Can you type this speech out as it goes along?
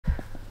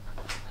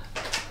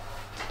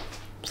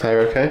Are you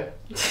okay?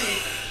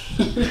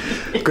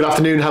 Good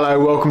afternoon,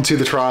 hello, welcome to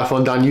the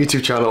TriathlonDan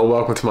YouTube channel,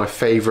 welcome to my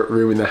favourite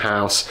room in the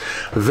house,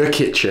 the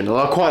kitchen. Well,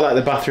 I quite like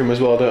the bathroom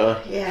as well, don't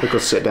I? Yeah. We've got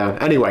to sit down.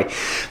 Anyway,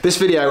 this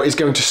video is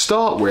going to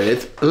start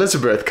with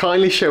Elizabeth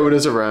kindly showing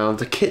us around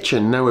the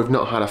kitchen. Now we've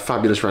not had a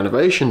fabulous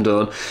renovation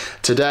done.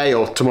 Today,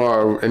 or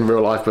tomorrow in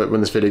real life, but when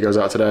this video goes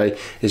out today,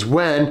 is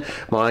when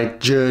my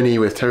journey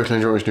with Total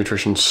Endurance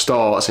Nutrition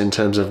starts in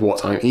terms of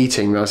what I'm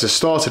eating. Now, this has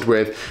started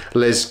with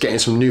Liz getting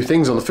some new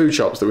things on the food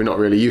shops that we're not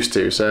really used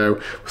to, so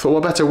we thought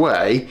what better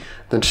way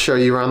than to show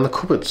you around the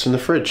cupboards and the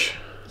fridge.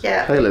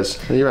 Yeah. Hey Liz,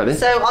 are you ready?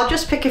 So I'll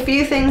just pick a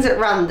few things at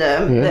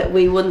random that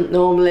we wouldn't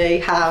normally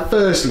have.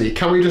 Firstly,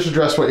 can we just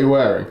address what you're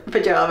wearing?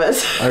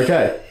 Pyjamas.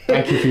 Okay.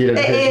 Thank you for your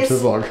dedication to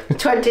the vlog.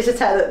 20 to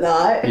 10 at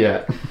night.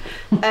 Yeah.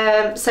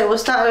 So we'll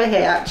start over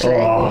here actually.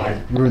 Oh,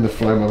 I ruined the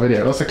flow of my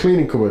video. That's a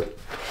cleaning cupboard.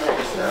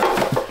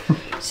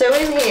 So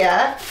in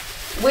here,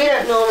 we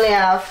don't normally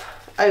have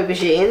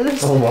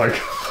aubergines. Oh my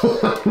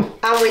god.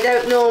 And we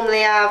don't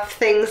normally have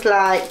things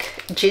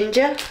like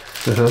ginger.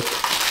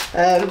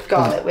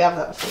 Garlic, we have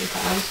that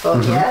sometimes,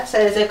 but yeah, so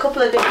there's a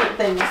couple of different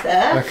things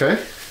there. Okay.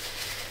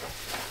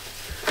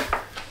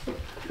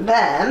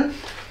 Then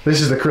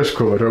this is the crisp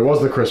cupboard, or it was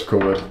the crisp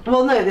cupboard.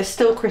 well, no, there's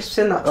still crisps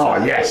in that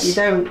side, yes.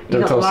 but you're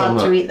not tell Sam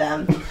allowed to that. eat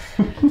them.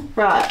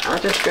 Right, I'll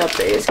just grab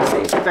these because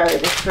these are very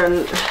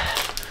different.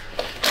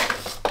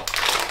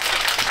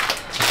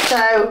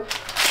 So,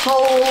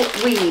 whole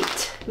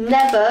wheat.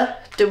 Never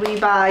do we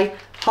buy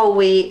whole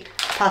wheat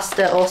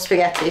pasta or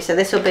spaghetti, so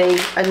this will be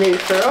a new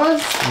for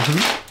us.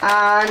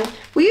 And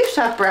we used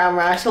to have brown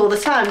rice all the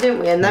time, didn't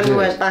we? And then we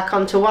went back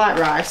onto white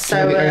rice.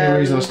 So the only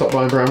reason I stopped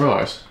buying brown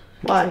rice?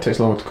 Why? It takes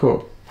longer to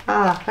cook.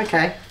 Ah,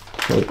 okay.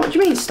 What do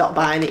you mean stop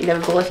buying it? You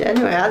never bought it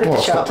anyway. I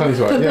didn't shop. Tell you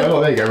what. Yeah,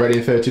 well, there you go. Ready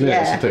in 30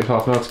 minutes. Yeah. It takes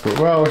half an hour to cook.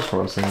 Well, that's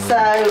what I'm saying.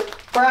 So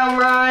brown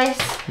rice.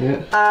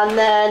 Yeah. And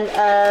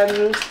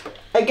then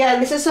again,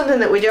 this is something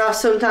that we do have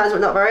sometimes, but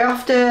not very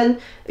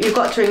often. You've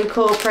got to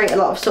incorporate a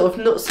lot of sort of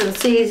nuts and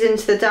seeds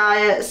into the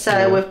diet.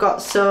 So we've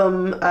got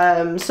some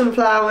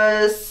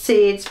sunflowers,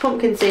 seeds,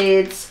 pumpkin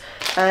seeds,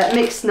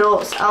 mixed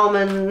nuts,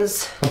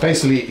 almonds. I'm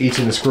basically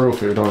eating the squirrel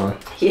food, aren't I?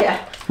 Yeah.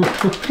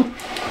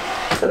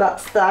 So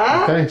that's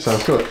that. Okay,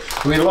 sounds good.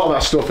 I mean, a lot of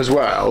that stuff as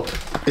well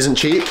isn't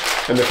cheap,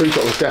 and the food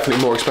shop was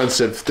definitely more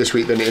expensive this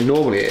week than it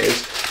normally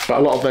is.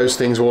 But a lot of those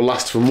things will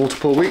last for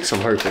multiple weeks,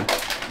 I'm hoping.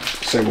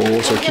 So we'll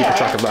also keep a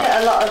track of that.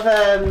 Get a lot of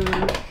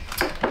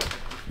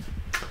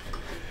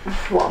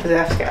what do they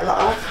have to get a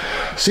lot of?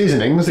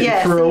 Seasonings that you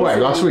threw away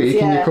last week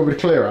in your cupboard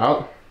clear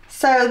out.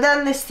 So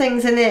then there's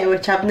things in here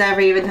which I've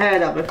never even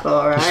heard of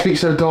before, right? You speak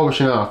so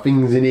Derbyshire now,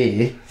 things in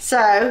here.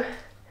 So,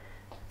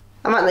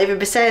 I might not even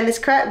be saying this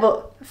correct,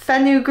 but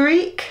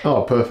fenugreek.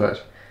 Oh,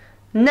 perfect.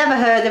 Never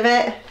heard of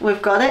it.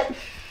 We've got it.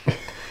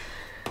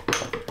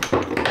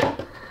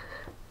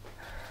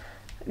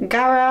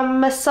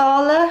 Garam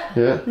masala.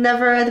 Yeah.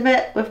 Never heard of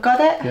it. We've got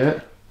it.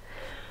 Yeah.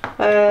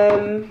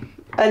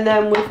 And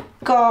then we've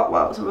got,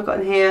 what else have we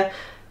got in here?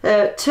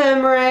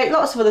 Turmeric,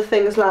 lots of other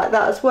things like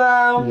that as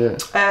well. Yeah.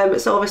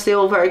 It's obviously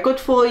all very good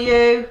for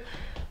you.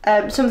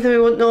 Something we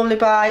wouldn't normally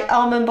buy,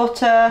 almond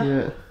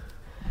butter.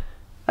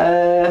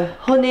 Yeah.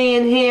 Honey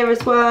in here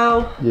as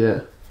well.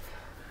 Yeah.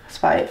 That's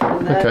about it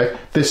from there. Okay,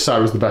 this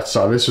side was the better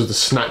side. This was the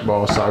snack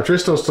bar side.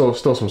 There's still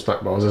some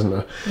snack bars, isn't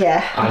there?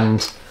 Yeah.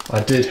 And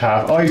I did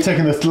have. Oh, you're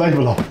taking the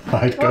label off. I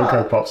had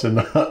Cocoa Pops in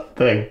that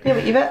thing. Yeah,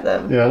 but you bet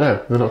them. Yeah, I know.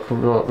 They're not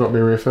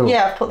being refilled.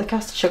 Yeah, I've put the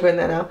caster sugar in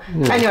there now.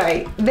 Yeah.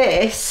 Anyway,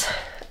 this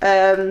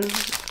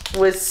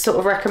was sort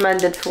of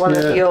recommended for one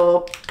of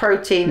your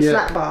protein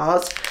snack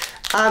bars.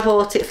 I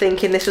bought it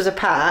thinking this was a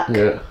pack.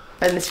 Yeah.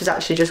 And this was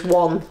actually just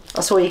one.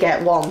 That's all you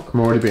get, one. I'm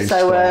already being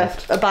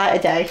starved. A bite a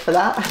day for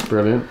that.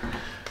 Brilliant.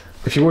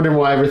 If you're wondering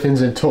why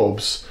everything's in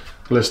tubs,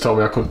 Liz told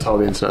me I couldn't tell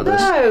the internet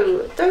this.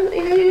 No, don't.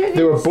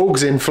 There were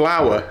bugs in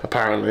flour,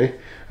 apparently.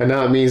 And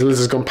now it means Liz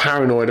has gone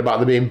paranoid about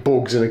there being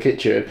bugs in the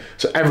kitchen.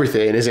 So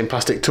everything is in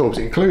plastic tubs,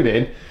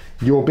 including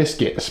your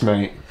biscuits,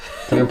 mate.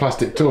 They're in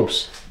plastic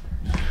tubs.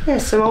 Yeah,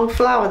 some old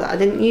flour that I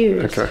didn't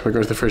use. Okay, we're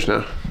going to the fridge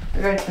now.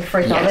 We're going to the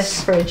fridge. Now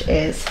this fridge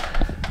is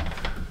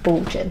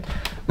bulging.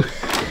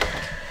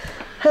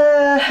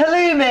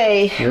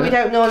 Halloumi. Yeah. We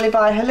don't normally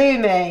buy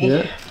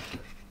halloumi.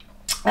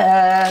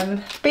 Yeah.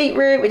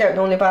 Beetroot. We don't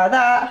normally buy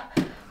that.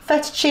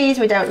 Feta cheese.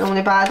 We don't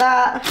normally buy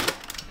that.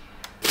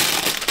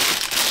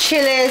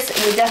 Chilies.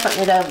 We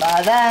definitely don't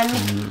buy them.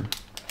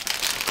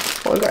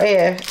 What we got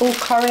here? All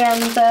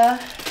coriander.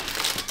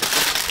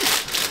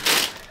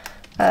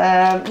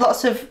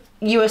 Lots of.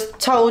 You were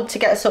told to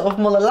get sort of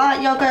Muller Light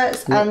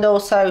yogurts and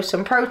also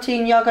some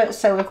protein yogurts,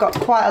 so we've got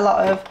quite a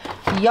lot of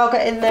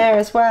yogurt in there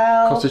as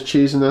well. Cottage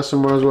cheese in there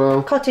somewhere as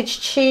well.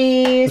 Cottage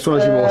cheese. As well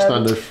as your more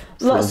standard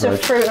lots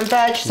of fruit and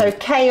veg, so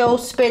kale,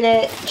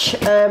 spinach,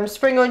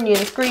 spring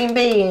onions, green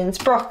beans,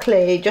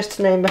 broccoli, just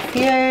to name a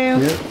few.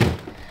 Yeah.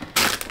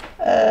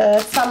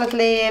 Salad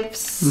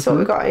leaves, what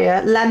we've got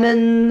here,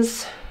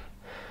 lemons.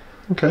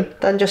 Okay.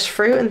 than just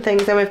fruit and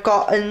things. Then we've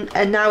got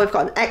and now we've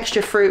got an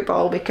extra fruit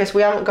bowl because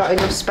we haven't got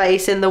enough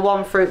space in the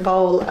one fruit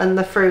bowl and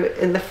the fruit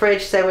in the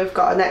fridge. So we've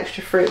got an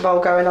extra fruit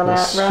bowl going on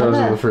Let's around show us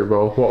there. on the fruit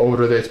bowl. What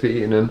order are they to be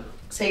eaten in?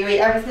 So you eat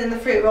everything in the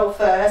fruit bowl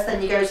first,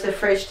 then you go to the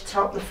fridge to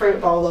top the fruit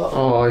bowl up.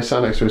 Oh, he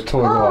sat next to his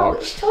toy box.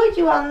 Which toy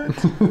do you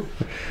want?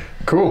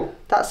 Cool.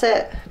 That's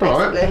it, basically.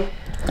 All right.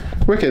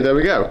 Wicked, there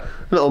we go.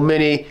 Little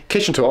mini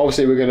kitchen tour.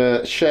 Obviously, we're going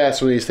to share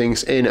some of these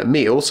things in a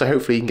meal, so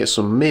hopefully you can get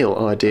some meal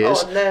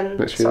ideas. Oh, and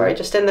then, sorry,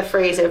 just in the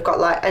freezer, we've got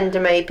like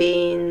endamay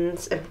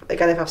beans.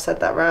 Again, if I've said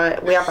that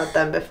right. We have had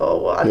them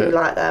before, I do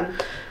like them.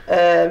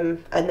 And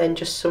then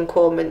just some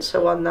corn mince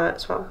for one night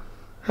as well.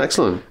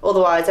 Excellent.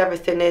 Otherwise,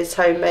 everything is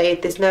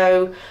homemade. There's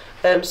no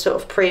sort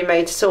of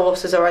pre-made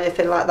sauces or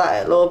anything like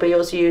that. It'll all be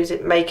us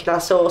making our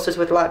sauces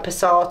with like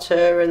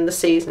passata and the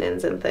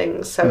seasonings and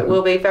things. So it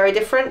will be very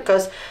different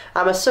because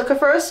I'm a sucker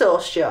for a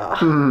sauce jar.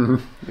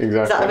 Exactly.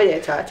 Is that a video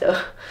title?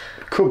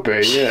 Could be,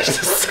 yeah.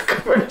 Just a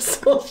sucker for a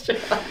sauce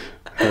jar.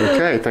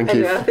 Okay, thank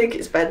you. Anyway, I think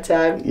it's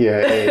bedtime. Yeah,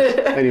 it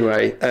is.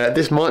 Anyway,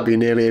 this might be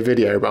nearly a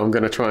video, but I'm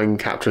going to try and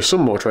capture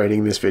some more training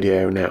in this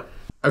video now.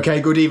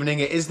 Okay, good evening.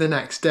 It is the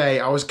next day.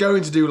 I was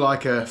going to do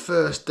like a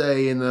first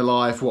day in the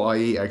life, what I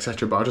eat,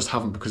 etc., but I just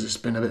haven't because it's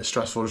been a bit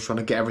stressful just trying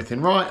to get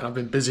everything right, and I've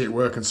been busy at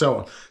work and so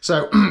on.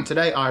 So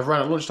today I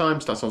ran at lunchtime,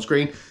 so that's on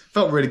screen.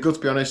 Felt really good,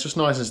 to be honest, just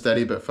nice and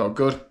steady, but felt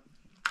good.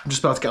 I'm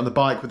just about to get on the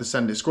bike with the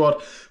Send It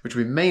squad, which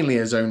will be mainly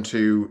a zone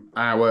 2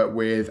 hour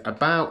with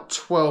about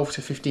 12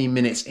 to 15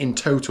 minutes in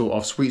total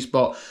of sweet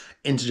spot,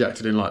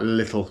 interjected in like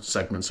little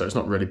segments, so it's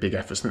not really big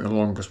efforts. I think the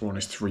longest one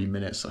is 3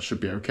 minutes. That should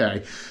be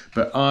okay.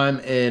 But I'm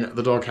in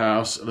the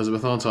doghouse,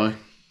 Elizabeth, aren't I?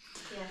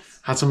 Yes.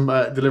 Had some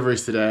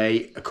deliveries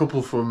today, a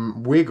couple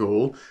from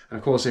Wiggle, and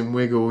of course in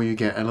Wiggle you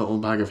get a little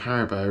bag of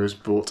Haribos,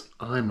 but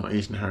I'm not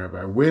eating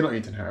Haribo. We're not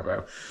eating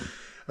Haribo.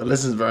 But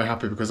Liz's very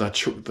happy because I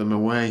chucked them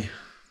away.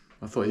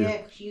 I thought you...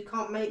 Yeah, because you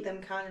can't make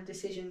them kind of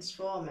decisions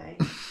for me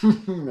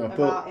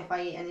about if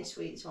I eat any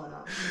sweets or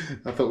not.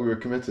 I thought we were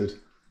committed.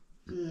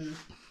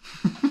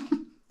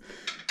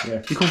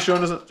 Yeah, you come to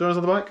join us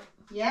on the bike?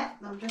 Yeah,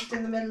 I'm just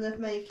in the middle of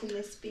making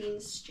this bean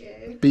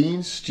stew.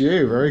 Bean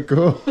stew, very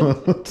good.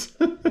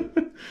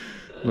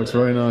 Looks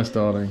very nice,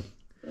 darling.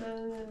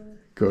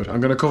 Good.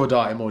 I'm going to cover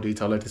diet in more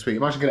detail later this week.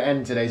 I'm actually going to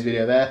end today's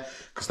video there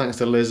because thanks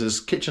to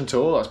Liz's kitchen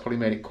tour, that's probably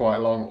made it quite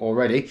long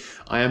already.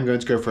 I am going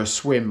to go for a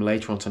swim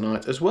later on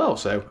tonight as well,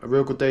 so a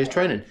real good day's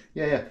training.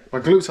 Yeah. My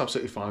glute's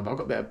absolutely fine, but I've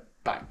got a bit of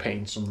back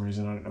pain for some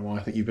reason. I don't know why.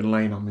 I think you've been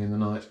laying on me in the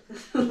night.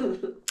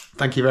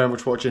 Thank you very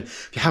much for watching.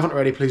 If you haven't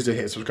already, please do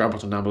hit the subscribe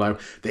button down below.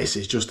 This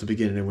is just the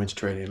beginning of winter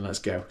training. Let's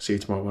go. See you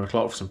tomorrow at 1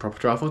 o'clock for some proper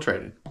triathlon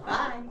training.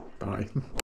 Bye. Bye.